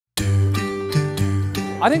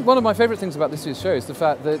I think one of my favourite things about this year's show is the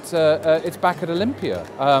fact that it's back at Olympia.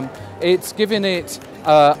 It's given it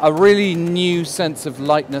a really new sense of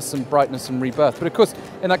lightness and brightness and rebirth. But of course,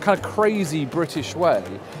 in that kind of crazy British way,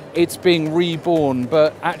 it's being reborn,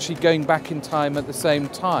 but actually going back in time at the same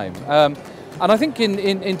time. And I think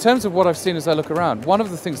in terms of what I've seen as I look around, one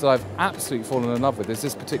of the things that I've absolutely fallen in love with is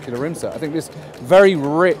this particular room set. I think this very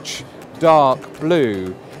rich, dark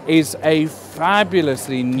blue is a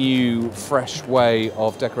fabulously new, fresh way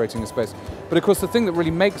of decorating a space. But of course, the thing that really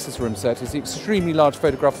makes this room set is the extremely large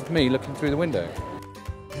photograph of me looking through the window.